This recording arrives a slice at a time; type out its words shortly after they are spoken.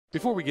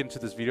Before we get into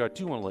this video, I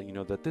do want to let you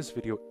know that this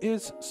video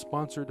is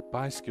sponsored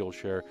by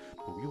Skillshare,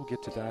 but we will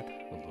get to that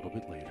a little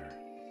bit later.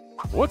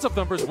 What's up,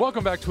 Thumpers?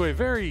 Welcome back to a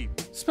very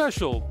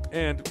special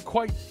and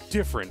quite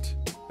different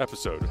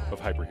episode of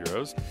Hyper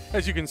Heroes.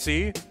 As you can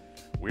see,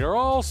 we are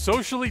all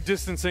socially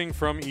distancing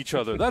from each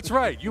other. That's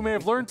right. You may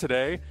have learned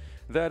today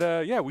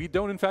that, we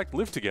don't in fact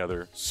live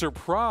together.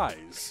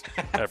 Surprise,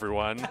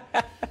 everyone.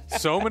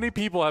 So many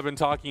people have been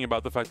talking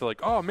about the fact that, like,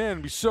 oh man,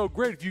 it'd be so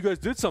great if you guys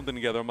did something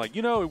together. I'm like,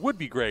 it would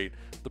be great.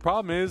 The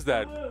problem is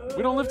that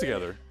we don't live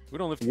together.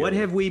 What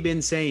have we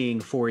been saying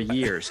for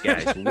years,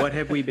 guys? What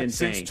have we been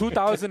saying? Since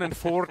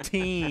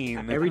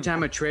 2014. Every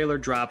time a trailer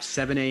drops,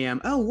 7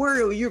 a.m. Oh,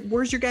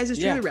 where's your guys'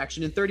 trailer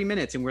reaction in 30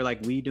 minutes? And we're like,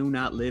 we do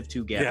not live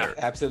together. Yeah,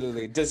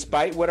 absolutely.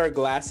 Despite what our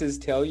glasses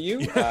tell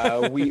you,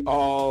 we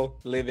all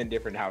live in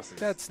different houses.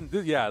 That's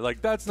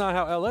not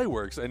how LA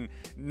works. And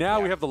now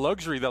we have the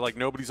luxury that, like,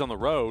 nobody's on the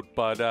road,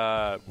 but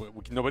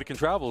nobody can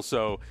travel.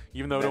 So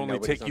even though it only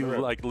take you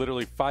like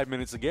literally 5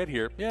 minutes to get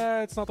here,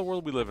 it's not the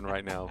world we live in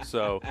right now.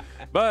 So,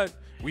 but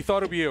we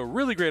thought it'd be a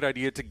really great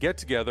idea to get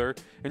together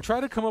and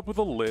try to come up with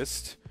a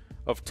list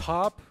of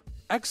top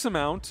X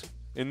amount,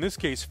 in this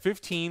case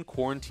 15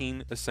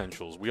 quarantine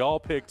essentials. We all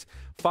picked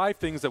 5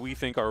 things that we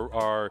think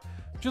are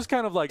just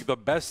kind of like the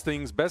best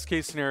things, best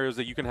case scenarios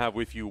that you can have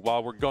with you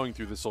while we're going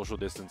through the social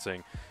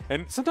distancing.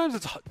 And sometimes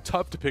it's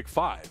tough to pick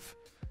 5.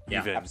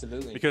 Yeah,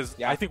 absolutely. Because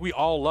I think we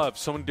all love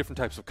so many different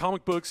types of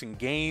comic books and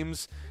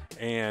games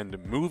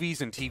and movies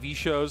and TV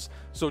shows.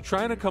 So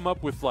trying to come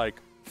up with like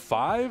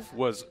 5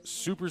 was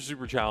super,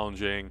 super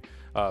challenging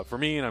for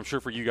me, and I'm sure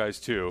for you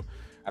guys too.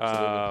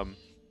 Absolutely.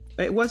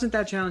 It wasn't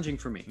that challenging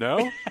for me.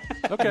 No?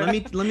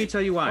 Okay. Let me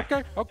tell you why.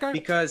 Okay.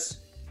 Because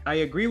I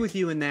agree with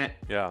you in that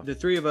the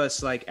three of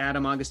us, like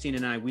Adam, Augustine,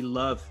 and I, we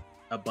love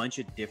a bunch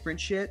of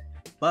different shit.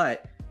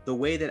 But the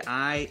way that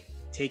I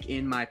take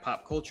in my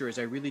pop culture is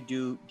I really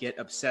do get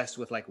obsessed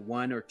with like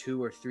 1 or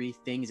 2 or 3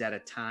 things at a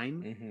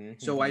time.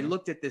 So I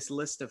looked at this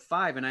list of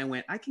 5 and I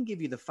went, I can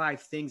give you the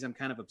 5 things I'm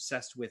kind of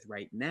obsessed with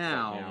right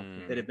now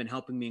that have been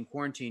helping me in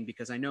quarantine,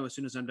 because I know as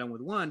soon as I'm done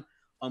with one,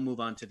 I'll move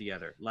on to the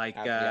other. Like,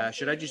 thank you, Abby.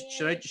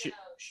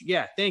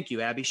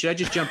 Should I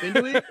just jump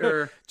into it,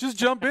 or just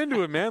jump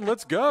into it, man?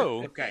 Let's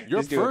go. Okay. You're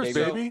up first,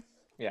 baby.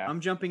 Yeah.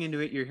 I'm jumping into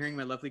it. You're hearing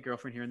my lovely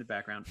girlfriend here in the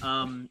background.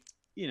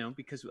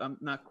 Because I'm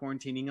not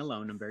quarantining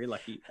alone. I'm very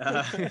lucky.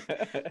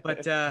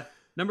 But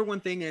number one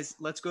thing is,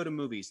 let's go to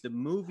movies. The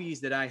movies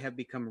that I have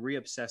become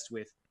re-obsessed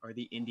with are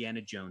the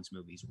Indiana Jones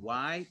movies.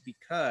 Why?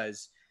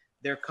 Because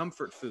they're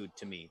comfort food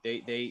to me.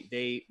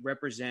 They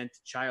represent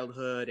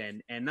childhood,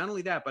 and not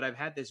only that, but I've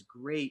had this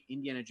great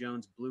Indiana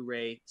Jones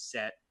Blu-ray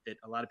set that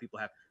a lot of people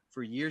have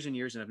for years and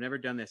years, and I've never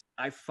done this.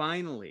 I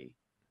finally,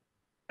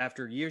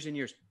 after years and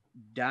years,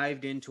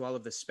 dived into all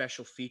of the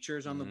special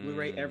features on the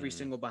Blu-ray, every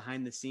single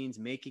behind the scenes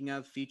making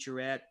of,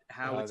 featurette,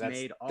 how it's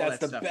made, all that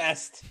stuff.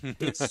 That's the best.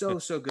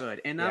 It's so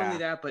good. And not only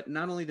that, but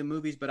not only the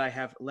movies, but I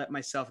have let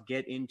myself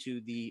get into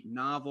the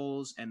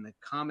novels and the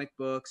comic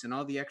books and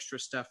all the extra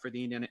stuff for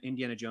the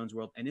Indiana Jones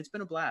world. And it's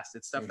been a blast.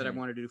 It's stuff that I've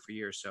wanted to do for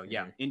years. So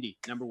Indy,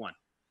 number 1.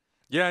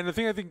 Yeah, and the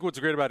thing I think what's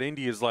great about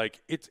Indy is,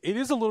 like, it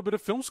is a little bit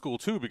of film school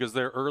too, because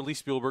they're early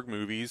Spielberg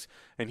movies,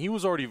 and he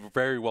was already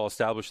very well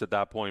established at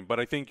that point. But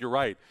I think you're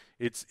right;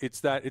 it's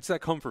that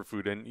comfort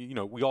food, and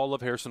we all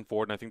love Harrison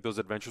Ford, and I think those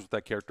adventures with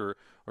that character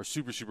are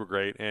super, super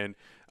great. And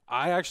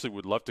I actually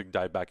would love to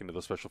dive back into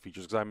those special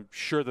features, because I'm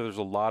sure that there's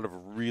a lot of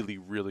really,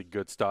 really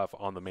good stuff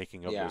on the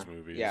making of those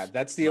movies. Yeah,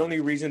 that's the only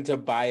reason to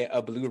buy a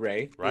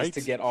Blu-ray, right? Is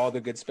to get all the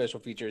good special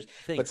features.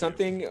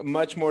 Something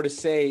much more to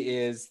say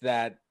is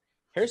that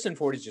Harrison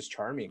Ford is just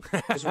charming.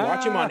 Just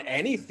watch him on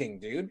anything,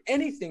 dude.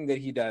 Anything that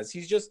he does,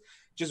 he's just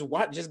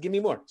watch. Just give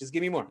me more. Just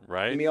give me more.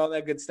 Right. Give me all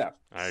that good stuff.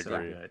 I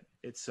agree.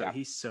 Good.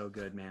 He's so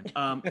good, man.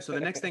 So the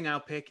next thing I'll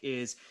pick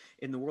is,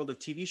 in the world of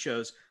TV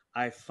shows,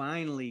 I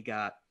finally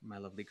got my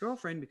lovely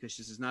girlfriend, because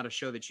this is not a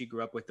show that she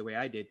grew up with the way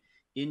I did,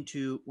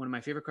 into one of my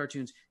favorite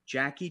cartoons,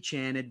 Jackie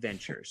Chan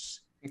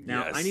Adventures.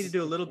 Now, I need to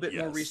do a little bit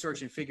more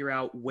research and figure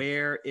out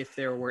if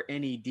there were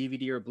any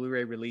DVD or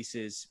Blu-ray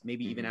releases,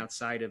 maybe even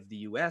outside of the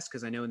U.S.,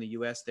 because I know in the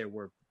U.S. there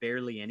were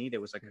barely any. There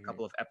was like a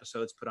couple of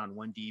episodes put on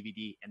one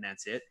DVD, and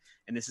that's it.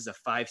 And this is a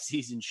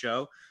 5-season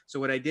show. So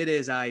what I did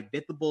is I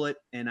bit the bullet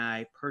and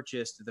I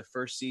purchased the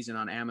first season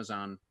on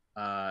Amazon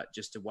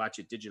just to watch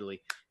it digitally.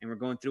 And we're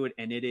going through it,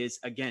 and it is,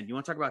 again, you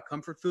want to talk about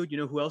comfort food? You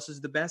know who else is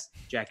the best?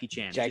 Jackie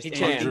Chan. Jackie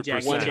Chan,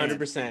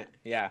 100%.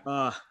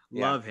 Yeah.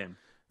 Love him.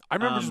 I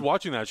remember just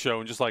watching that show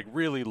and just like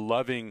really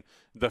loving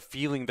the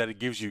feeling that it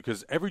gives you,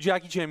 because every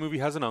Jackie Chan movie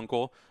has an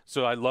uncle.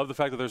 So I love the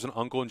fact that there's an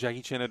uncle in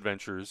Jackie Chan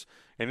Adventures,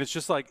 and it's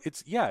just like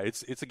it's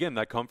again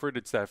that comfort.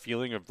 It's that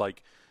feeling of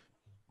like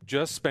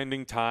just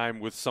spending time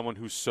with someone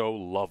who's so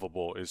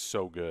lovable is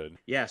so good.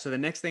 Yeah. So the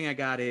next thing I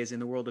got is, in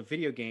the world of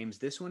video games,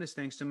 this one is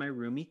thanks to my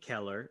roomie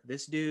Keller.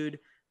 This dude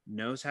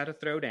knows how to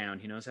throw down.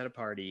 He knows how to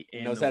party.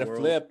 He knows how to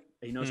flip.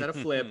 He knows how to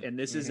flip, and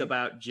this is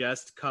about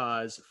Just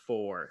Cause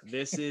 4.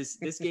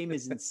 This game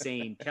is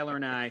insane. Keller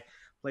and I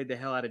Played the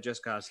hell out of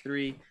Just Cause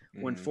 3.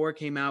 When 4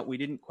 came out, we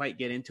didn't quite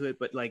get into it,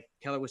 but like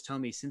Keller was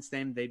telling me, since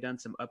then they've done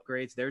some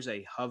upgrades. There's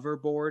a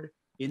hoverboard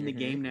in the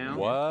game now.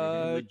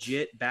 What?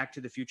 Legit Back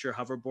to the Future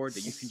hoverboard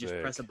that you can just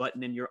press a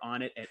button and you're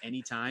on it at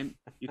any time.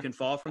 You can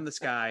fall from the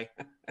sky,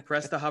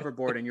 press the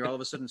hoverboard, and you're all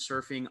of a sudden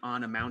surfing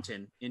on a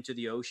mountain into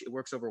the ocean. It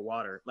works over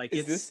water. Like,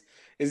 is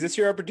this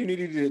your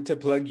opportunity to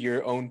plug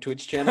your own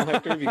Twitch channel,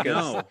 Hector?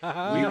 Because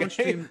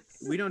no,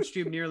 we don't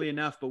stream nearly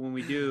enough, but when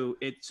we do,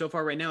 so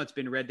far right now it's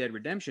been Red Dead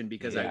Redemption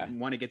because I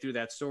want to get through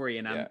that story,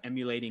 and I'm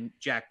emulating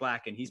Jack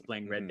Black, and he's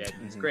playing Red Dead.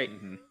 It's great.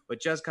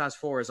 But Just Cause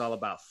 4 is all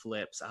about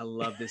flips. I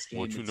love this game.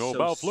 What you know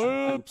about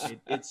flips?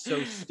 It's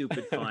so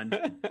stupid fun.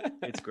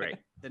 It's great.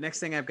 The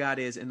next thing I've got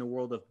is in the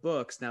world of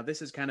books. Now,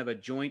 this is kind of a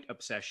joint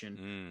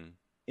obsession.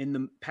 In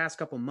the past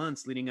couple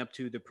months leading up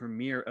to the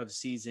premiere of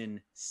season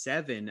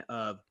 7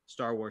 of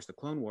Star Wars: The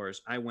Clone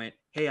Wars, I went,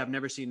 hey, I've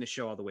never seen the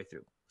show all the way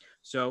through.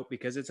 So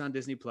because it's on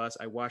Disney Plus,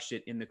 I watched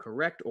it in the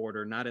correct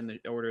order, not in the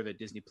order that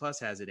Disney Plus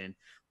has it in.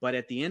 But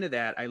at the end of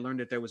that, I learned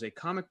that there was a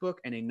comic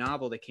book and a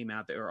novel that came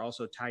out that are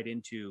also tied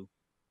into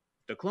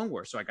the Clone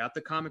Wars. So I got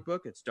the comic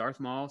book. It's Darth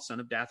Maul, son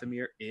of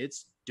Dathomir.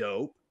 It's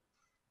dope.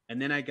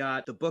 And then I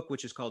got the book,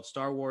 which is called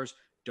Star Wars: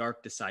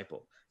 Dark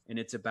Disciple. And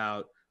it's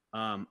about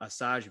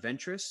Asajj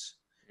Ventress.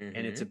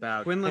 And it's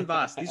about Quinlan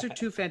Vos. These are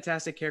two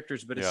fantastic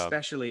characters, but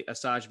especially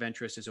Asajj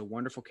Ventress is a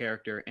wonderful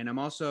character. And I'm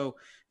also,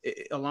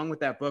 along with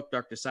that book,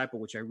 Dark Disciple,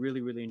 which I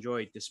really, really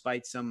enjoyed,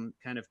 despite some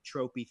kind of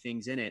tropey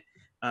things in it.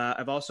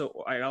 I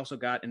also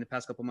got in the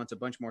past couple months a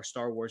bunch more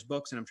Star Wars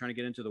books, and I'm trying to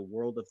get into the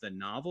world of the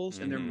novels,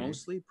 and they're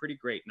mostly pretty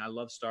great. And I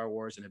love Star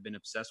Wars and have been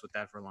obsessed with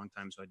that for a long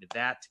time, so I did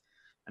that.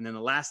 And then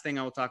the last thing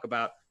I will talk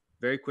about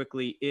very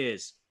quickly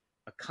is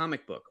a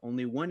comic book.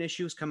 Only one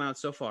issue has come out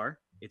so far.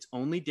 It's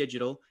only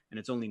digital, and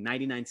it's only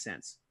 99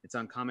 cents. It's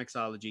on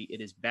Comixology.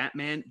 It is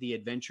Batman: The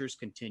Adventures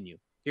Continue.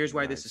 Here's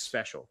why this is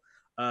special.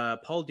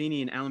 Paul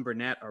Dini and Alan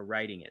Burnett are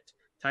writing it.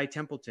 Ty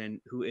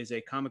Templeton, who is a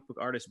comic book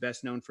artist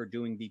best known for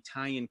doing the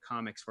tie-in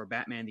comics for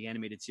Batman the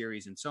Animated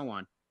Series and so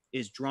on,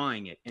 is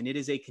drawing it. And it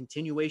is a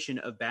continuation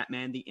of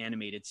Batman the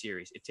Animated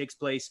Series. It takes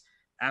place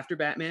after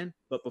Batman,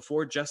 but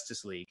before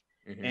Justice League.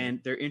 And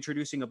they're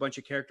introducing a bunch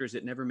of characters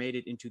that never made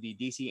it into the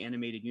DC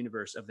animated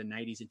universe of the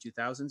 90s and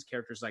 2000s.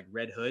 Characters like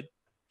Red Hood,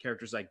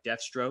 characters like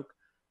Deathstroke.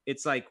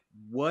 It's like,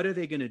 what are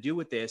they going to do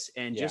with this?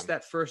 And just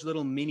that first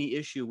little mini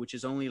issue, which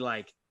is only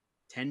like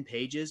 10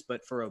 pages,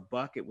 but for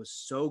 $1, it was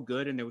so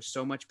good. And there was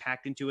so much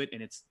packed into it.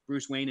 And it's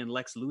Bruce Wayne and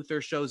Lex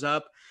Luthor shows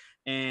up,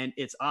 and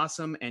it's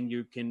awesome.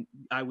 And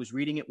I was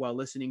reading it while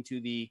listening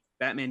to the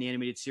Batman the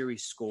Animated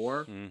Series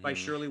score by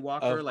Shirley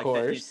Walker. Of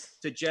course.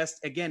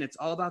 Again, it's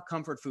all about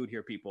comfort food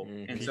here, people.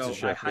 And so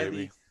I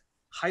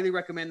highly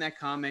recommend that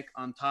comic,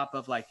 on top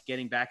of like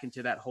getting back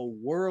into that whole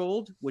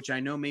world, which I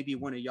know may be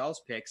one of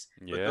y'all's picks.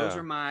 But those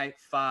are my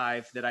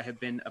 5 that I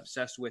have been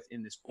obsessed with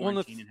in this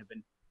quarantine and have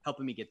been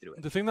helping me get through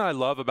it. The thing that I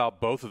love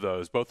about both of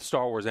those, both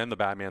Star Wars and the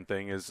Batman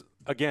thing, is,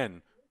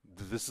 again,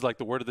 this is like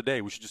the word of the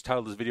day. We should just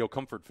title this video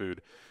Comfort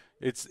Food.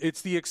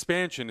 It's the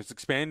expansion. It's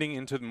expanding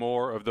into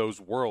more of those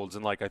worlds.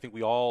 And like, I think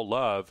we all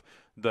love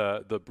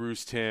the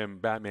Bruce Timm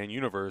Batman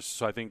universe.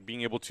 So I think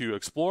being able to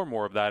explore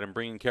more of that and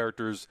bringing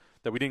characters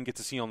that we didn't get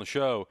to see on the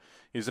show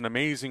is an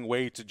amazing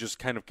way to just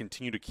kind of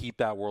continue to keep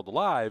that world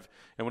alive.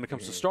 And when it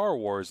comes to Star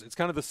Wars, it's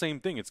kind of the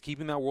same thing. It's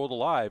keeping that world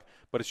alive,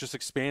 but it's just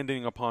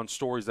expanding upon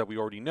stories that we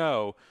already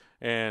know.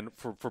 And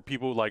for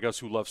people like us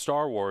who love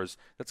Star Wars,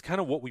 that's kind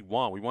of what we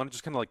want. We want to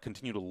just kind of like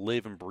continue to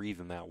live and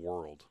breathe in that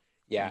world.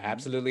 Yeah,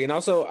 absolutely. And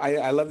also,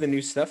 I love the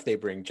new stuff they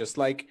bring. Just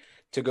like,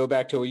 to go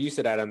back to what you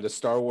said, Adam, the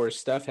Star Wars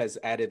stuff has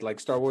added, like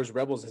Star Wars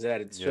Rebels has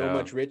added so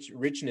much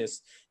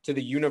richness to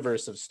the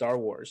universe of Star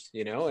Wars,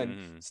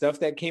 and stuff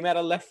that came out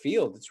of left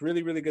field. It's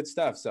really, really good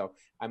stuff. So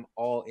I'm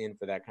all in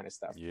for that kind of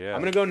stuff. Yeah.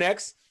 I'm going to go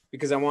next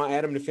because I want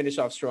Adam to finish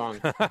off strong.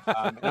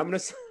 And I'm going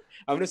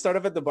to start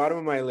off at the bottom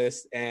of my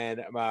list.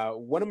 And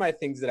one of my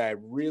things that I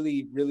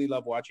really, really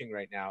love watching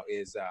right now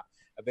is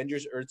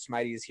Avengers: Earth's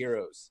Mightiest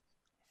Heroes.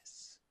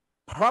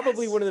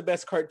 Probably one of the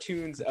best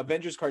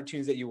Avengers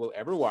cartoons that you will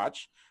ever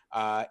watch.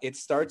 It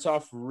starts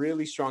off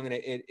really strong, and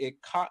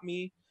it caught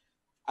me.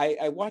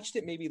 I watched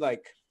it maybe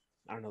like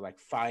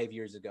 5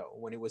 years ago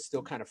when it was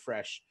still kind of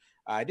fresh.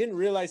 I didn't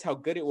realize how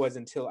good it was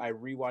until I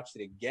rewatched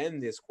it again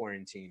this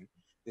quarantine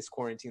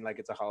like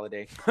it's a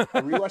holiday.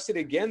 I rewatched it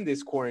again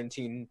this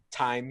quarantine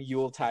time,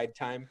 Yuletide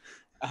time.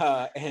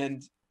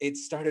 And it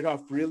started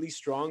off really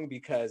strong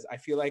because I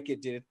feel like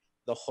it did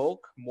the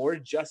Hulk more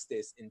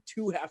justice in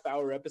 2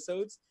 half-hour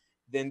episodes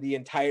than the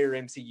entire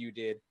MCU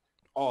did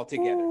all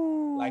together.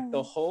 Like,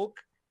 the Hulk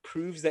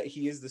proves that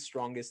he is the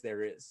strongest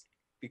there is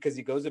because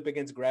he goes up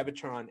against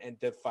Gravitron and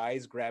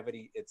defies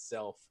gravity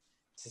itself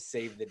to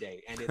save the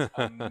day. And it's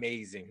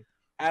amazing.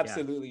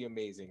 Absolutely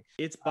amazing.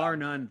 It's bar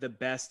none the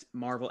best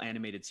Marvel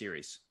animated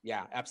series.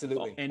 Yeah,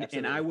 absolutely.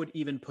 And I would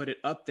even put it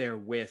up there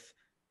with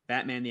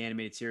Batman the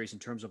Animated Series in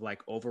terms of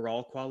like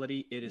overall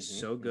quality. It is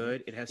so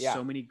good. It has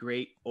so many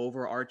great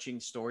overarching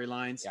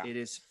storylines. It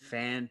is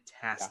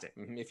fantastic.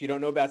 If you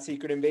don't know about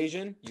Secret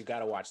Invasion, you got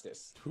to watch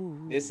this.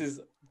 This is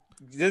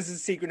This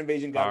is Secret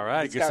Invasion. All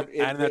right,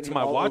 adding that to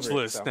my watch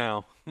list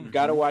now. You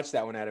got to watch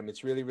that one, Adam.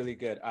 It's really, really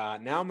good.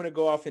 Now I'm going to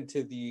go off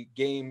into the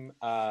game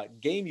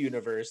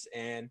universe,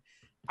 and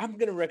I'm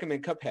going to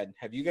recommend Cuphead.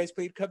 Have you guys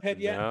played Cuphead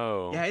yet?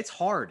 No. Yeah, it's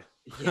hard.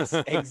 Yes,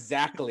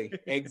 exactly.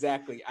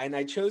 And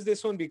I chose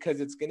this one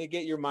because it's going to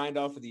get your mind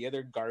off of the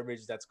other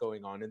garbage that's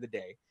going on in the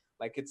day.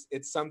 Like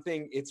it's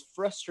something, it's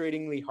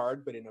frustratingly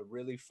hard, but in a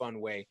really fun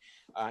way.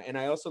 And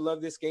I also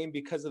love this game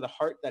because of the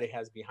heart that it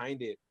has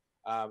behind it.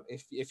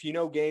 If you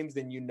know games,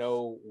 then you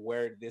know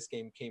where this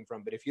game came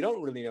from. But if you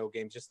don't really know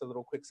games, just a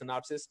little quick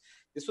synopsis.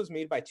 This was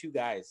made by two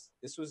guys.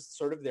 This was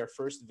sort of their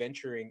first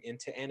venturing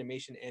into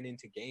animation and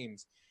into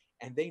games.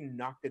 And they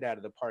knocked it out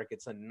of the park.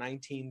 It's a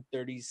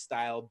 1930s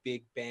style,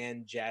 big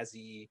band,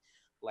 jazzy,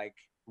 like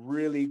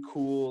really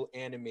cool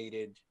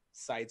animated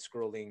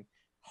side-scrolling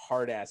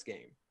hard-ass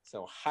game.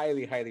 So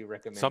highly, highly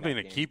recommend. Something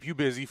to keep you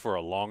busy for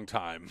a long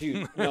time.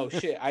 Dude, no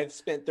shit. I've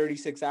spent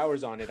 36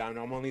 hours on it. I'm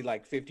only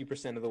like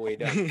 50% of the way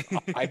done.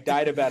 I've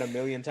died about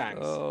 1,000,000 times.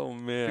 Oh,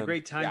 man. It's a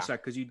great time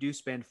suck because you do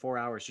spend 4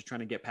 hours just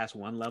trying to get past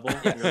one level.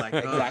 You're like,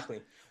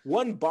 exactly.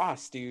 One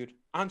boss, dude.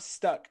 I'm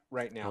stuck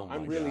right now.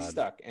 I'm really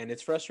stuck. And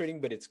it's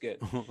frustrating, but it's good.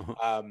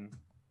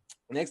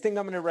 Next thing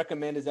I'm going to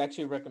recommend is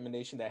actually a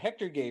recommendation that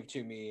Hector gave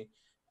to me.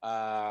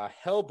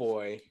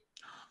 Hellboy.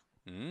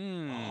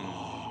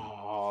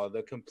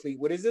 The complete,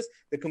 what is this?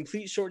 The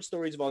Complete Short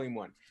Stories Volume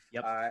 1.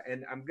 Yep.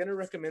 And I'm going to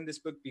recommend this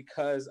book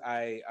because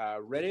I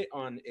read it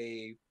on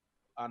a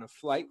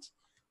flight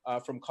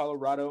from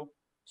Colorado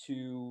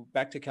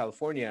back to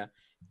California.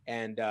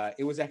 And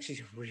it was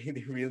actually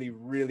really, really,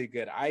 really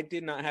good. I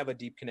did not have a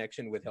deep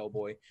connection with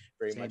Hellboy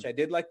very much. I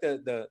did like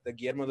the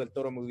Guillermo del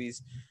Toro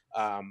movies.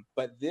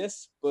 But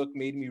this book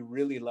made me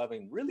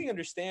really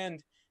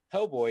understand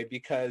Hellboy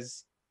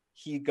because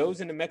he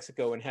goes into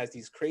Mexico and has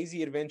these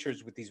crazy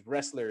adventures with these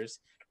wrestlers,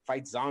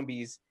 fights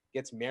zombies,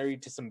 gets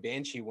married to some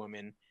banshee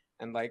woman,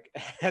 and like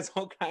has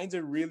all kinds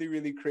of really,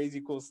 really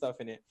crazy cool stuff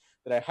in it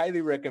that I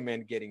highly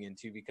recommend getting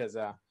into because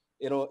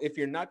if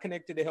you're not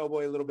connected to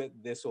Hellboy a little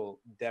bit, this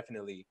will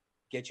definitely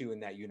get you in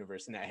that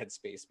universe, in that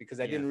headspace, because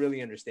I didn't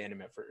really understand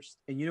him at first.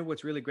 And you know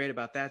what's really great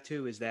about that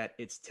too is that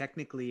it's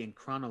technically in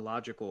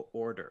chronological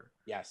order.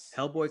 Yes.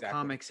 Hellboy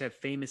comics have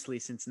famously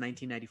since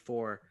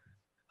 1994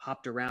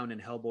 hopped around in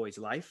Hellboy's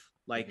life.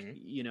 Like,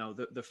 you know,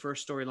 the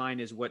first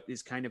storyline is what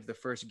is kind of the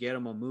first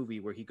Guillermo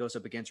movie where he goes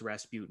up against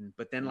Rasputin.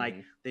 But then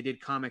like they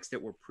did comics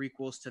that were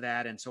prequels to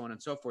that and so on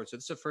and so forth. So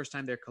this is the first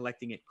time they're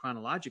collecting it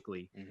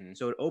chronologically.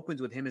 So it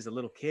opens with him as a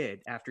little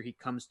kid after he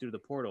comes through the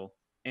portal.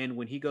 And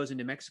when he goes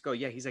into Mexico,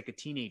 he's like a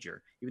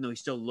teenager, even though he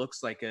still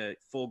looks like a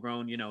full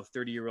grown,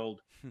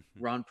 30-year-old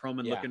Ron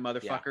Perlman looking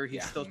motherfucker.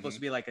 He's still supposed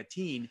to be like a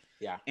teen.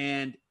 Yeah.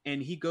 And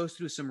he goes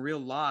through some real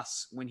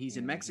loss when he's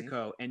in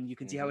Mexico, and you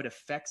can see how it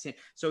affects him.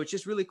 So it's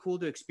just really cool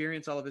to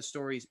experience all of his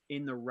stories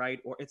in the right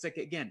or it's like,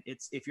 again,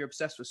 it's if you're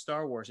obsessed with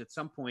Star Wars, at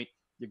some point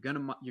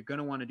you're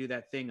gonna want to do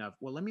that thing of,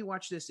 well, let me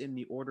watch this in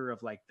the order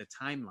of like the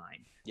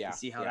timeline and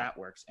see how that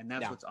works. And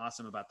that's what's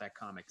awesome about that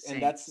comic.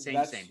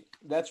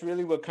 That's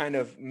really what kind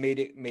of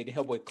made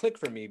Hellboy click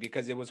for me,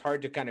 because it was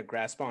hard to kind of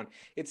grasp on.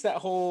 It's that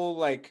whole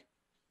like,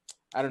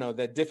 I don't know,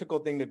 the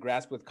difficult thing to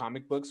grasp with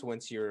comic books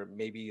once you're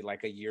maybe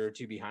like a year or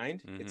two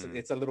behind.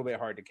 It's a little bit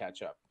hard to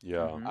catch up.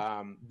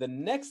 The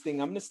next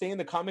thing, I'm going to stay in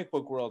the comic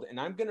book world,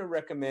 and I'm going to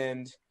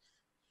recommend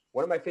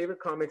one of my favorite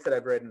comics that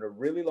I've read in a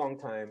really long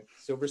time,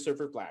 Silver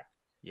Surfer Black.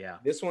 Yeah.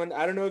 This one,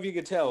 I don't know if you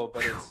could tell,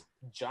 but it's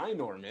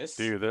ginormous.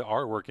 Dude, the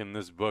artwork in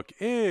this book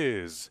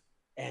is.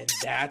 And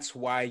that's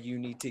why you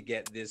need to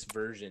get this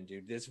version,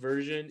 dude. This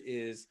version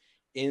is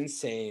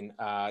insane.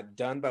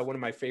 Done by one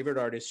of my favorite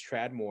artists,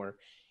 Tradd Moore.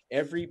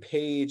 Every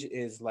page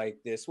is like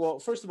this. Well,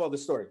 first of all, the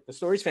story. The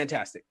story's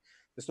fantastic.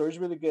 The story's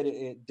really good.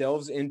 It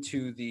delves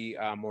into the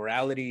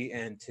morality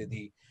and to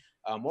the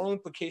moral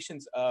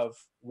implications of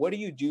what do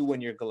you do when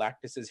you're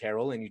Galactus's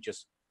herald and you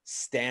just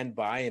stand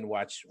by and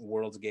watch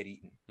worlds get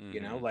eaten.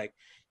 You know, like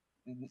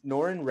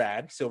Norrin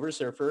Radd, Silver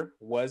Surfer,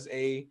 was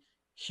a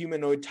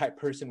humanoid type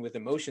person with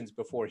emotions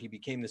before he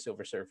became the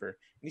Silver Surfer,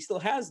 and he still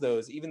has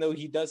those, even though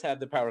he does have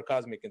the power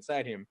cosmic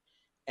inside him.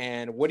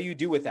 And what do you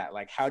do with that?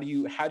 Like, how do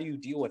you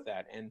deal with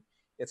that? And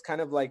it's kind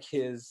of like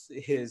his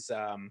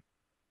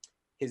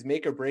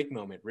make or break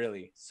moment,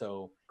 really.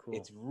 So cool.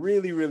 It's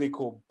really, really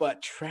cool.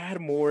 But Tradd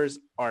Moore's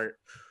art,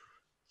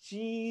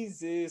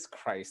 Jesus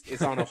Christ,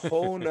 it's on a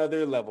whole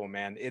nother level,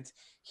 man.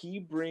 He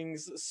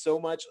brings so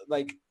much,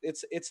 like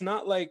it's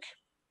not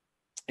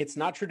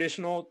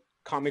traditional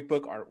comic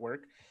book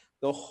artwork.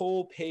 The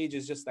whole page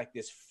is just like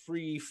this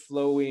free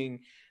flowing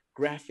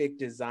graphic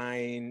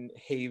design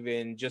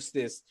haven, just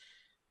this.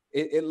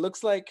 It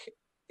looks like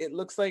a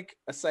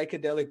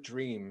psychedelic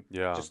dream,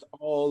 just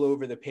all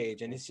over the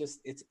page, and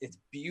it's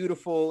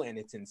beautiful and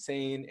it's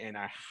insane. And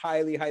I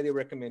highly, highly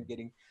recommend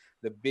getting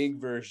the big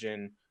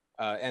version.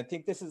 And I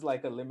think this is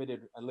like a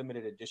limited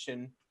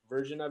edition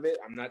version of it.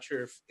 I'm not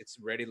sure if it's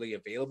readily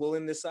available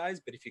in this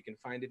size, but if you can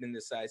find it in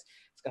this size,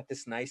 it's got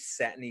this nice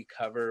satiny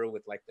cover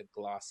with like the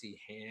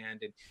glossy hand,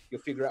 and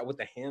you'll figure out what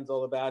the hand's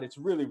all about. It's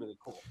really, really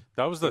cool.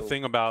 That was the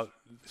thing about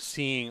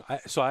seeing.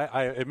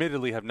 I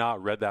admittedly have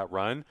not read that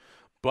run,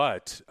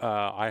 but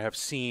I have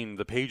seen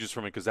the pages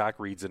from it because Zach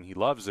reads and he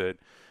loves it.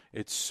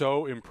 It's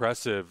so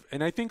impressive.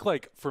 And I think,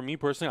 like, for me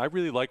personally, I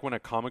really like when a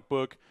comic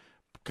book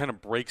kind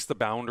of breaks the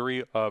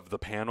boundary of the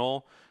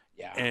panel.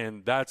 Yeah.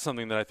 And that's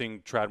something that I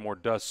think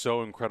Tradmore does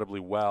so incredibly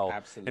well.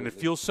 Absolutely. And it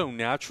feels so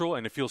natural,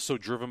 and it feels so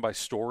driven by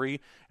story.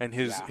 And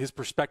his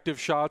perspective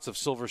shots of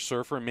Silver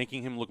Surfer and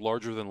making him look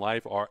larger than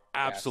life are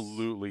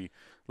absolutely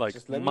like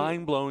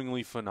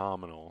mind-blowingly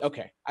phenomenal.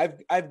 Okay,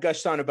 I've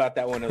gushed on about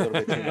that one a little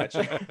bit too much.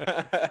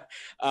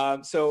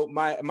 So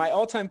my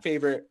all-time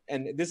favorite,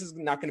 and this is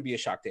not going to be a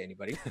shock to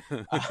anybody,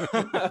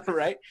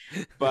 right?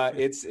 But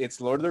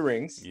it's Lord of the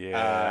Rings.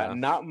 Yeah.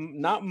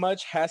 Not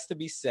much has to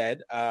be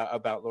said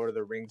about Lord of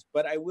the Rings,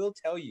 but I will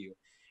tell you,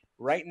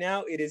 right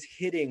now it is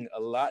hitting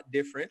a lot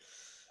different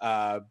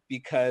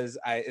because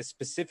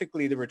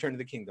specifically the Return of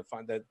the King,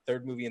 the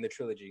third movie in the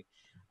trilogy.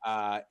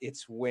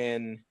 It's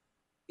when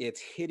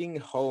it's hitting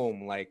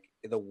home, like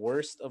the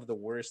worst of the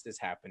worst is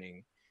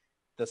happening.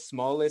 The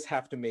smallest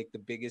have to make the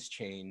biggest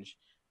change.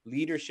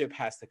 Leadership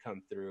has to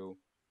come through,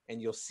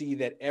 and you'll see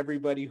that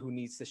everybody who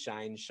needs to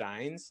shine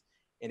shines,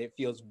 and it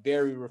feels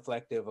very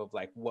reflective of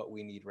like what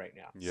we need right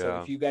now. Yeah.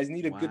 So if you guys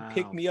need a good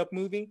pick-me-up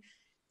movie,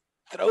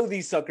 throw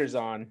these suckers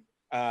on.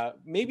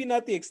 Maybe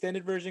not the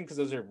extended version because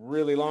those are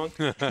really long,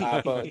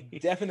 but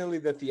definitely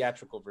the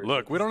theatrical version.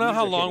 Look, we don't know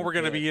how long we're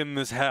going to be in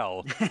this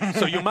hell,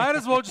 so you might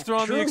as well just throw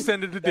on the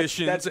extended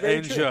editions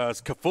and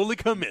just fully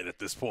commit at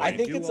this point. I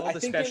think it's all the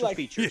special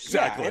features.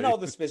 Exactly. Yeah, and all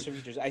the special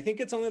features. I think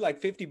it's only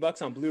like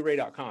 $50 on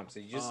Blu-ray.com, so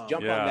you just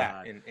jump on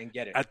that and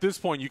get it. At this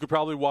point, you could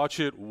probably watch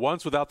it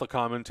once without the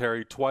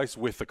commentary, twice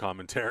with the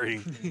commentary,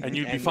 and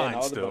you'd be fine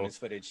all still. The bonus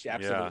footage,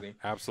 absolutely.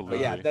 Yeah, absolutely.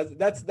 But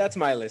yeah, that's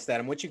my list,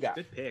 Adam. What you got?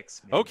 Good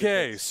picks. Man.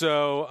 Okay, Good picks.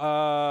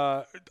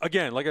 so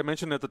again, like I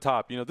mentioned at the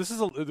top, this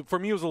is for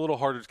me it was a little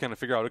harder to kind of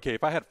figure out. Okay,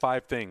 if I had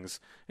 5 things,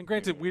 and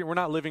granted, we're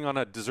not living on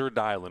a deserted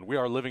island; we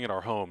are living at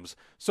our homes.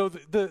 So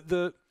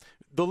the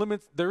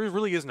limit, there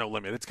really is no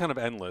limit; it's kind of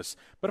endless.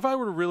 But if I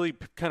were to really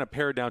kind of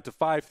pare it down to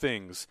 5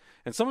 things,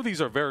 and some of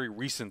these are very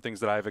recent things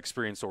that I've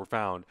experienced or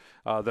found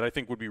that I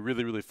think would be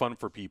really, really fun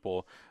for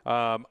people,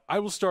 I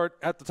will start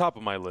at the top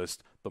of my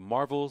list: the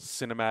Marvel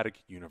Cinematic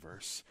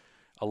Universe.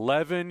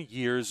 11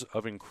 years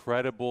of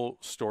incredible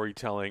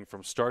storytelling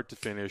from start to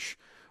finish,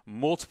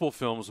 multiple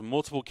films,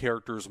 multiple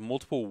characters,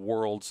 multiple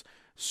worlds,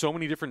 so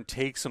many different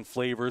takes and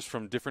flavors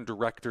from different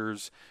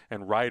directors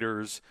and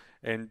writers.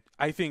 And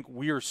I think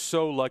we are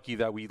so lucky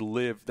that we've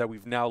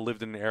now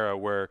lived in an era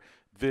where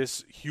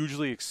this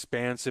hugely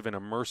expansive and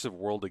immersive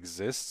world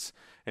exists.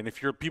 And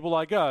if you're people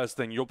like us,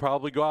 then you'll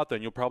probably go out there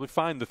and you'll probably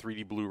find the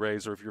 3D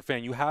Blu-rays, or if you're a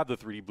fan, you have the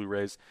 3D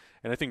Blu-rays.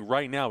 And I think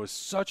right now is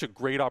such a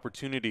great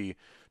opportunity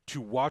to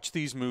watch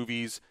these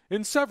movies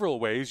in several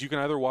ways. You can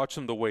either watch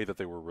them the way that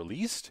they were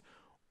released,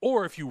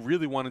 or if you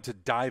really wanted to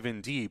dive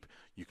in deep,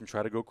 you can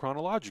try to go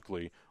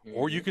chronologically. Mm-hmm.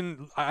 Or you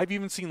can, I've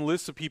even seen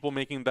lists of people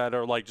making that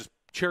are like just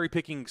cherry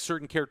picking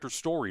certain character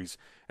stories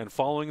and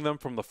following them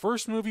from the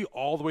first movie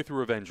all the way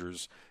through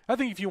Avengers. I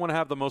think if you want to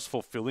have the most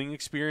fulfilling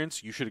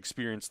experience, you should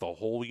experience the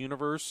whole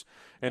universe.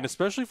 And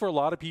especially for a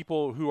lot of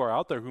people who are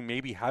out there who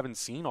maybe haven't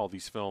seen all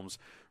these films,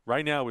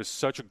 right now is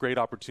such a great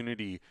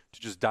opportunity to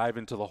just dive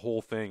into the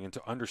whole thing and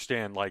to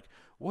understand like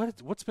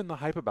what's been the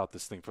hype about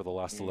this thing for the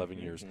last 11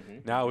 years.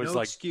 Now is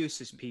like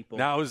excuses, people.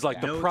 Now is like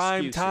the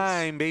prime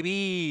time,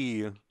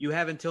 baby. You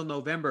have until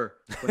November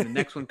when the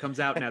next one comes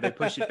out. Now they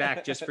push it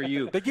back just for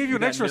you. They gave you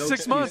an extra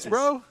 6 months,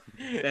 bro.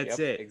 That's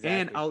it. Exactly,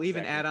 and I'll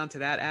even add on to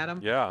that, Adam.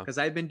 Yeah. Because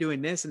I've been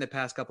doing this in the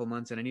past couple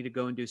months, and I need to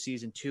go and do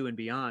season 2 and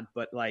beyond.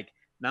 But like,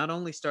 not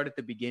only start at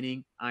the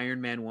beginning,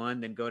 Iron Man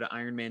 1, then go to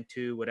Iron Man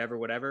 2,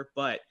 whatever,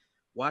 but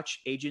watch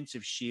Agents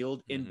of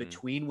S.H.I.E.L.D. in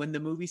between when the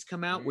movies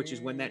come out, which is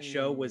when that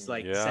show was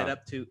like set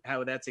up to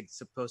how that's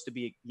supposed to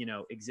be,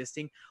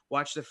 existing.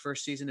 Watch the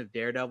first season of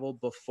Daredevil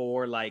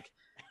before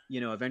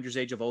Avengers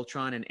Age of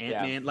Ultron and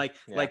Ant-Man,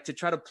 like to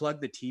try to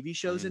plug the TV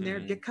shows in there.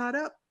 Get caught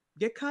up.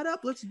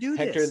 Let's do this.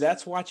 Hector,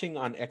 that's watching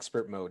on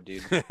expert mode,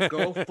 dude.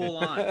 Go full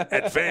on.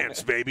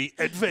 Advanced, baby.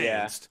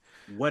 Advanced. Yeah.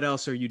 What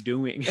else are you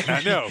doing?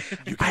 I know.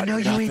 I know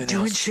you ain't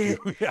doing shit.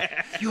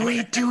 You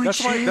ain't doing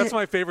shit. That's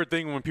my favorite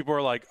thing when people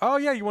are like, oh,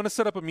 yeah, you want to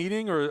set up a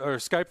meeting or a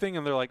Skype thing?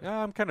 And they're like, oh,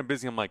 I'm kind of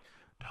busy. I'm like,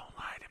 don't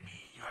lie to me.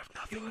 You have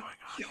nothing going on.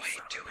 You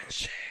ain't doing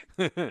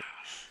shit.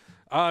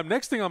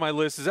 Next thing on my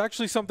list is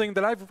actually something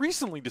that I've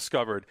recently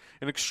discovered,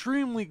 an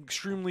extremely,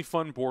 extremely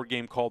fun board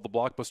game called the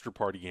Blockbuster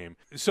Party Game.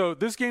 So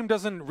this game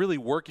doesn't really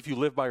work if you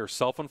live by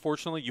yourself,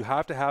 unfortunately. You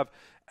have to have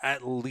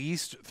at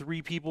least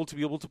 3 people to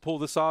be able to pull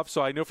this off.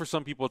 So I know for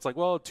some people it's like,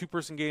 well, a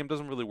 2-person game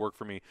doesn't really work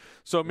for me.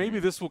 So maybe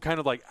this will kind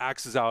of like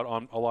axes out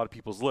on a lot of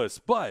people's lists.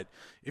 But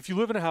if you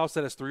live in a house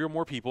that has 3 or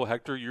more people,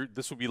 Hector,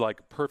 this would be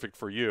like perfect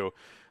for you.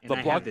 And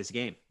I have this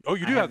game. Oh,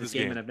 you do have this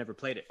game, and I've never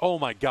played it. Oh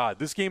my God,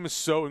 this game is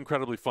so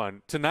incredibly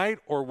fun. Tonight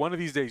or one of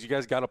these days, you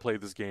guys got to play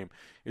this game.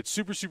 It's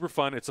super, super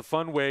fun. It's a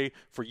fun way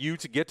for you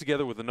to get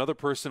together with another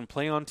person,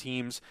 play on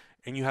teams,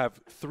 and you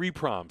have 3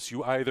 prompts.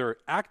 You either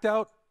act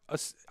out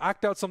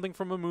something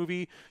from a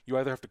movie, you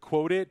either have to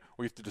quote it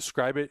or you have to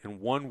describe it in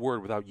one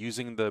word without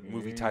using the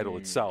movie title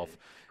itself.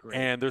 Great.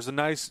 And there's a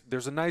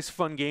nice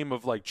fun game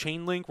of like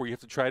chain link where you have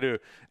to try to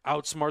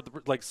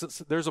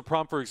outsmart there's a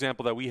prompt, for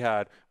example, that we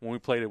had when we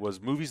played it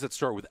was movies that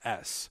start with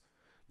S.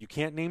 You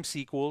can't name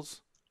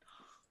sequels.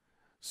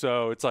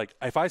 So it's like,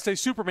 if I say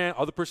Superman,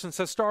 other person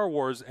says Star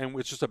Wars, and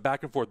it's just a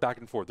back and forth.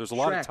 There's a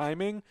lot of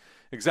timing.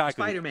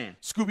 Exactly. Spider-Man.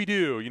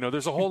 Scooby-Doo.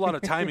 There's a whole lot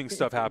of timing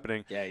stuff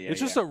happening. It's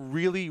just a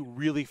really,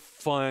 really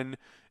fun,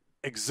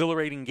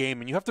 exhilarating game,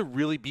 and you have to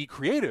really be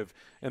creative.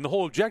 And the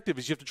whole objective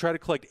is you have to try to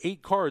collect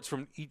 8 cards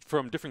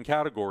from different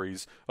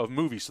categories of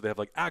movies. So they have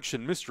like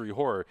action, mystery,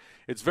 horror.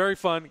 It's very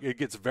fun. It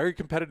gets very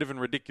competitive and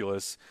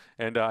ridiculous.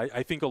 And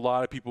I think a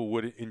lot of people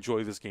would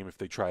enjoy this game if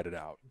they tried it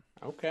out.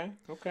 Okay.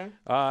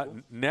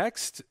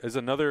 Next is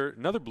another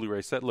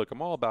Blu-ray set. Look,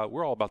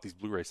 we're all about these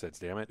Blu-ray sets,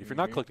 damn it. If you're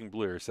not collecting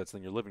Blu-ray sets,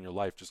 then you're living your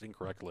life just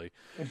incorrectly.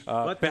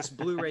 But this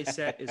Blu-ray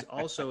set is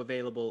also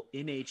available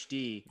in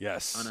HD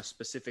on a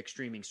specific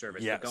streaming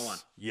service. Yes. So go on.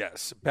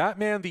 Yes.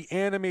 Batman the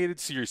Animated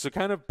Series. So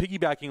kind of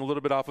piggybacking a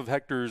little bit off of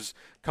Hector's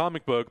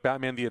comic book,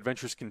 Batman the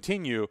Adventures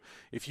Continue.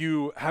 If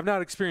you have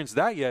not experienced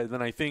that yet,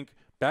 then I think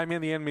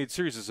Batman the Animated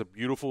Series is a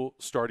beautiful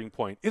starting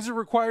point. Is it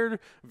required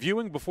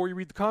viewing before you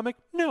read the comic?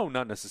 No,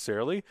 not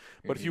necessarily.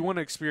 But if you want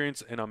to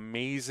experience an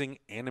amazing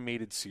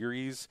animated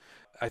series,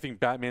 I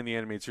think Batman the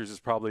Animated Series is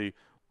probably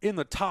in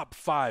the top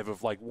 5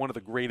 of like one of the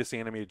greatest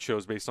animated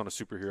shows based on a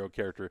superhero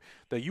character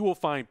that you will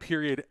find,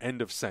 period, end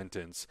of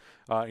sentence.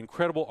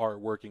 Incredible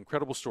artwork,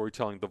 incredible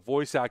storytelling. The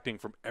voice acting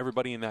from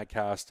everybody in that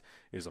cast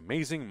is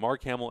amazing.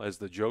 Mark Hamill as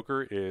the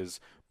Joker is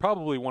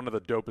probably one of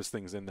the dopest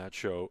things in that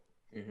show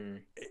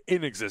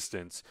in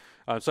existence.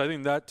 So I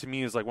think that to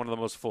me is like one of the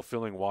most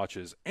fulfilling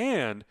watches.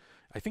 And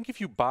I think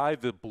if you buy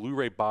the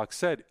Blu-ray box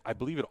set, I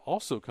believe it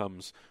also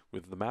comes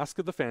with The Mask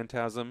of the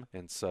Phantasm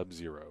and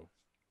Sub-Zero.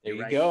 There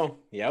you go.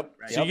 Yep.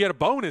 So you get a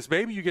bonus,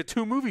 baby. You get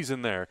 2 movies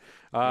in there.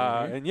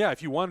 And yeah,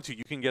 if you wanted to,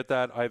 you can get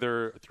that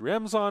either through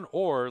Amazon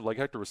or, like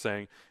Hector was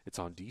saying, it's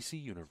on DC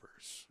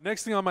Universe.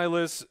 Next thing on my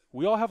list,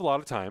 we all have a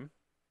lot of time.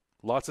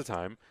 Lots of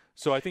time.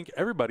 So I think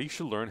everybody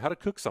should learn how to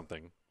cook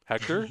something.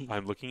 Hector,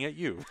 I'm looking at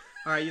you.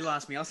 All right, you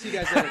lost me. I'll see you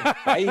guys later.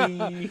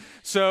 Bye.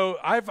 So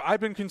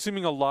I've been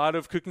consuming a lot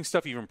of cooking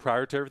stuff even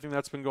prior to everything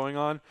that's been going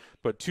on.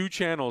 But 2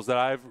 channels that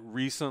I've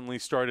recently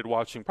started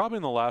watching, probably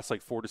in the last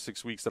like 4 to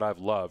 6 weeks, that I've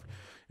loved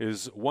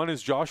one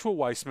is Joshua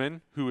Weissman,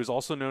 who is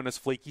also known as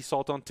Flaky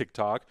Salt on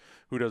TikTok,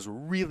 who does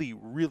really,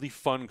 really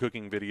fun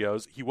cooking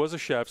videos. He was a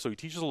chef, so he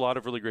teaches a lot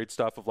of really great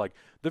stuff of like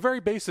the very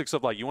basics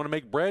of like, you want to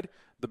make bread?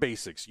 The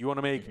basics. You want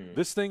to make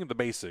this thing? The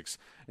basics.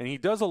 And he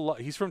does a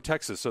lot. He's from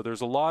Texas, so there's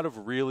a lot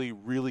of really,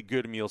 really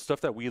good meals, stuff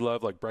that we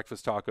love, like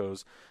breakfast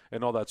tacos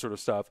and all that sort of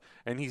stuff.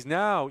 And he's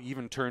now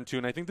even turned to,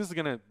 and I think this is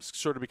going to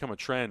sort of become a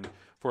trend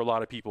for a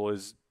lot of people,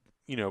 is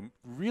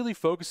really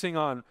focusing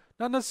on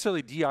not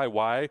necessarily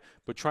DIY,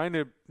 but trying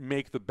to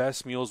make the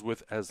best meals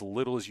with as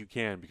little as you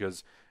can.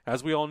 Because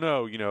as we all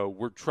know,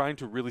 we're trying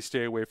to really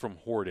stay away from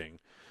hoarding.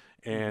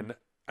 And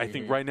I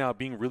think right now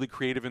being really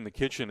creative in the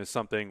kitchen is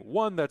something,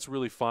 1, that's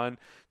really fun.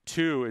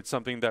 2, it's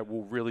something that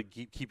will really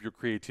keep your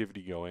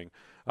creativity going.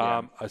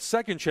 A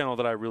second channel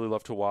that I really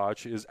love to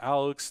watch is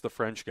Alex the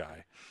French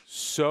Guy.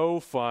 So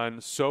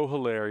fun, so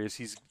hilarious.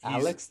 He's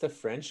Alex the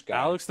French Guy.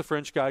 Alex the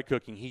French Guy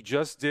cooking. He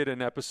just did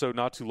an episode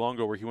not too long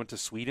ago where he went to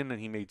Sweden and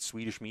he made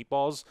Swedish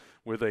meatballs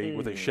with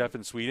a chef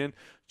in Sweden.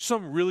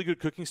 Some really good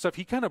cooking stuff.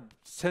 He kind of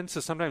tends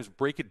to sometimes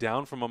break it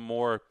down from a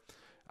more,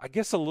 I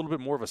guess, a little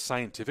bit more of a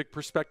scientific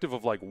perspective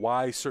of like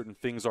why certain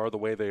things are the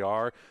way they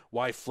are,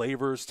 why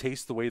flavors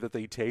taste the way that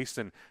they taste,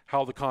 and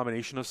how the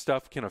combination of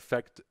stuff can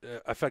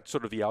affect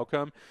sort of the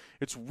outcome.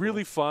 It's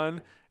really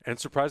fun and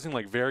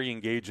surprisingly like very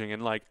engaging.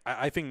 And like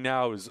I think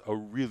now is a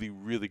really,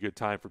 really good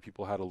time for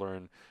people how to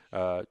learn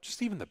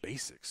just even the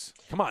basics.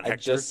 Come on, Hector. I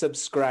just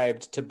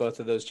subscribed to both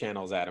of those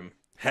channels, Adam.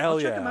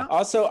 Hell yeah.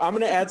 Also, I'm going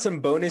to add some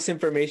bonus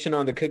information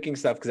on the cooking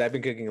stuff because I've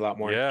been cooking a lot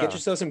more. Yeah. Get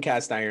yourself some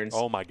cast irons.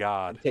 Oh, my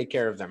God. Take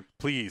care of them.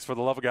 Please, for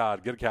the love of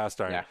God, get a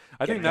cast iron. Yeah.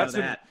 I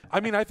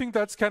think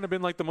that's kind of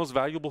been like the most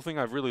valuable thing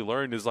I've really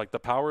learned is like the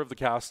power of the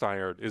cast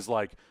iron is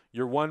like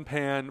your one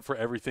pan for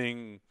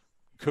everything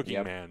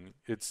cooking, man.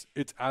 It's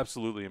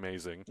absolutely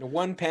amazing.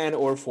 1 pan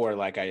or 4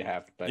 like I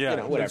have. But,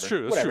 whatever. That's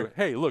true. That's true.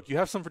 Hey, look, you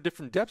have some for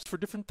different depths for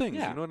different things.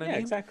 Yeah, you know what I mean? Yeah,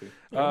 exactly.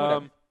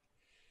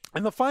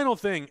 And the final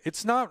thing,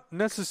 it's not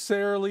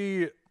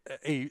necessarily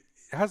it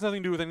has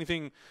nothing to do with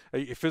anything,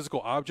 a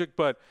physical object,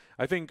 but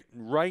I think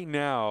right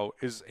now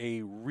is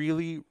a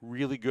really,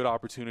 really good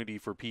opportunity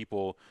for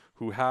people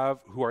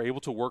who are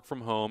able to work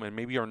from home and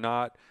maybe are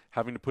not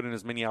having to put in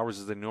as many hours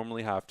as they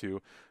normally have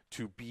to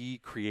be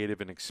creative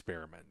and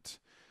experiment.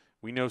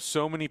 We know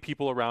so many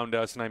people around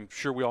us, and I'm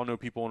sure we all know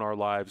people in our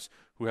lives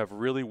who have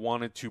really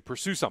wanted to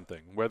pursue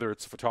something, whether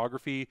it's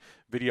photography,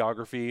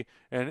 videography,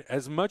 and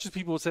as much as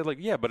people would say, like,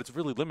 yeah, but it's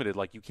really limited,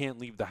 like you can't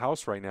leave the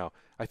house right now.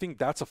 I think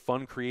that's a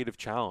fun creative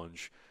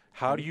challenge.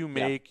 How do you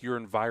make your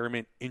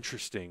environment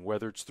interesting,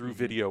 whether it's through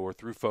video or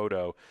through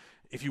photo?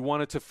 If you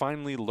wanted to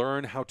finally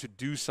learn how to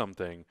do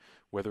something,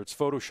 whether it's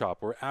Photoshop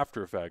or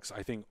After Effects,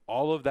 I think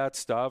all of that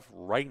stuff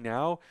right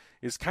now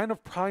is kind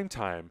of prime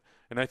time.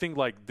 And I think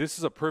like this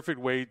is a perfect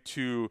way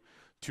to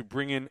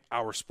bring in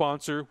our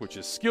sponsor, which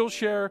is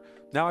Skillshare.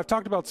 Now, I've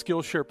talked about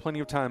Skillshare plenty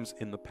of times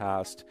in the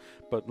past,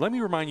 but let me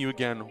remind you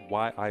again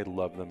why I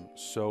love them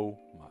so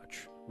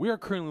much. We are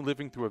currently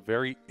living through a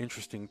very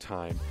interesting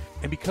time,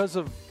 and because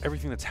of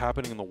everything that's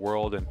happening in the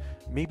world, and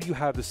maybe you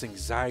have this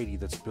anxiety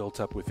that's built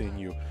up within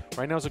you,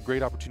 right now is a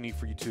great opportunity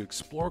for you to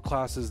explore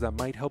classes that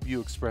might help you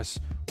express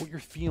what you're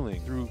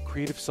feeling through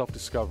creative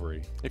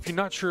self-discovery. If you're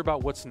not sure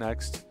about what's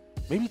next,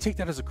 maybe take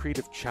that as a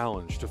creative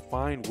challenge to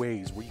find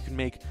ways where you can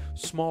make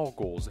small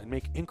goals and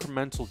make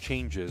incremental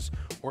changes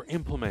or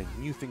implement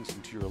new things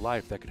into your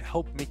life that could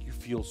help make you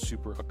feel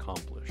super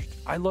accomplished.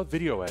 I love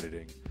video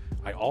editing.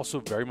 I also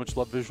very much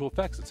love visual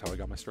effects. That's how I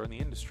got my start in the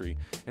industry.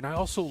 And I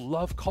also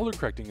love color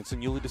correcting. It's a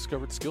newly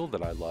discovered skill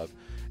that I love.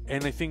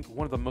 And I think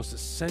one of the most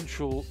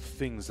essential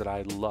things that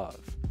I love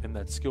and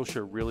that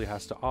Skillshare really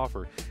has to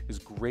offer is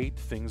great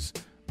things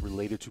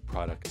related to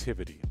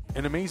productivity.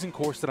 An amazing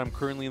course that I'm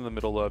currently in the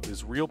middle of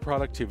is Real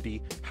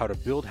Productivity: How to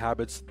Build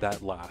Habits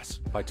That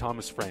Last by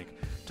Thomas Frank.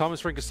 Thomas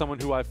Frank is someone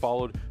who I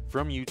followed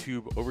from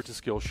YouTube over to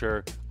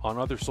Skillshare on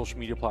other social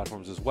media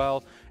platforms as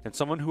well, and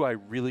someone who I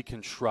really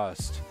can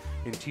trust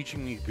in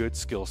teaching me good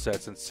skill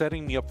sets and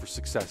setting me up for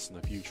success in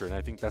the future. And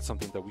I think that's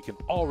something that we can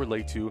all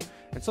relate to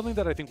and something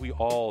that I think we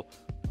all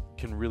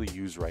can really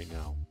use right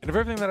now. And if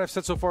everything that I've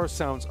said so far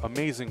sounds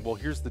amazing, well,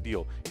 here's the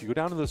deal. If you go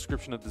down to the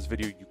description of this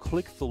video, you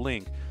click the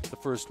link, the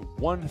first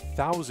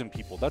 1,000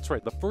 people, that's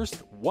right, the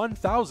first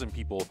 1,000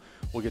 people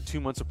will get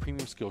 2 months of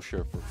premium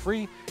Skillshare for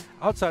free.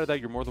 Outside of that,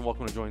 you're more than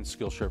welcome to join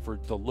Skillshare for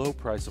the low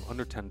price of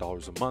under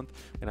 $10 a month.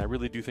 And I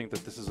really do think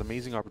that this is an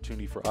amazing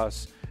opportunity for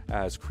us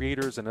as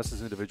creators and us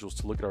as individuals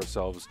to look at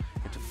ourselves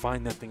and to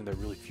find that thing that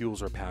really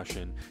fuels our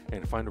passion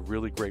and find a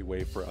really great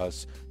way for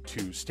us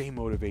to stay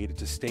motivated,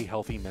 to stay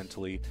healthy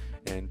mentally,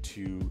 and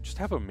to just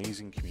have an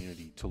amazing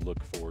community to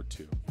look forward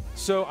to.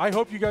 So I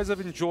hope you guys have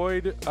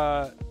enjoyed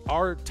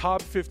our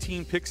top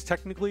 15 picks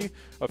technically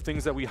of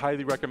things that we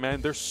highly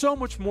recommend. There's so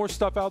much more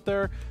stuff out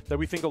there that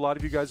we think a lot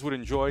of you guys would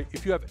enjoy.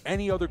 If you have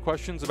any other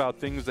questions about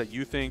things that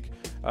you think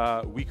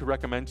we could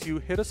recommend to you,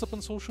 hit us up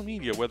on social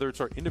media, whether it's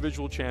our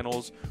individual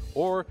channels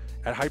or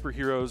at Hyper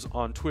Heroes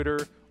on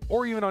Twitter,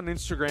 or even on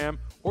Instagram,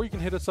 or you can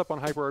hit us up on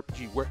Hyper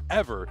RPG,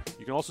 wherever.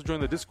 You can also join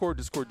the Discord,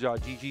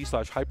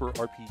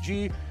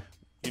 discord.gg/hyperrpg.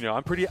 You know,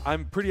 I'm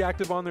pretty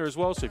active on there as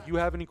well. So if you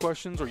have any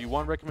questions or you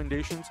want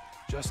recommendations,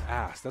 just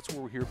ask. That's what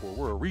we're here for.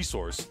 We're a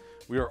resource.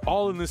 We are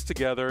all in this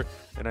together,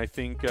 and I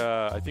think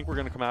we're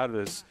going to come out of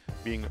this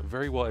being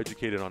very well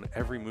educated on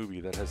every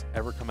movie that has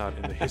ever come out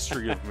in the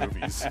history of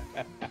movies.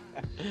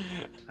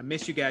 I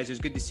miss you guys. It was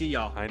good to see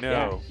y'all. I know.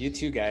 Yeah, you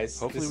too, guys.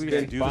 Hopefully we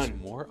can do this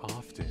more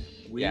often.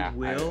 We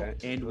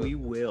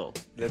will.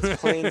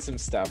 Let's plan some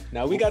stuff.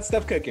 Now we got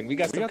stuff cooking. We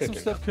got some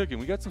stuff cooking.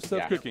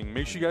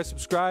 Make sure you guys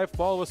subscribe,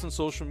 follow us on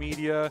social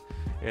media,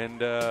 and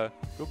go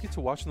get to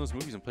watching those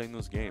movies and playing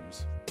those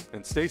games.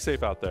 And stay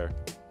safe out there.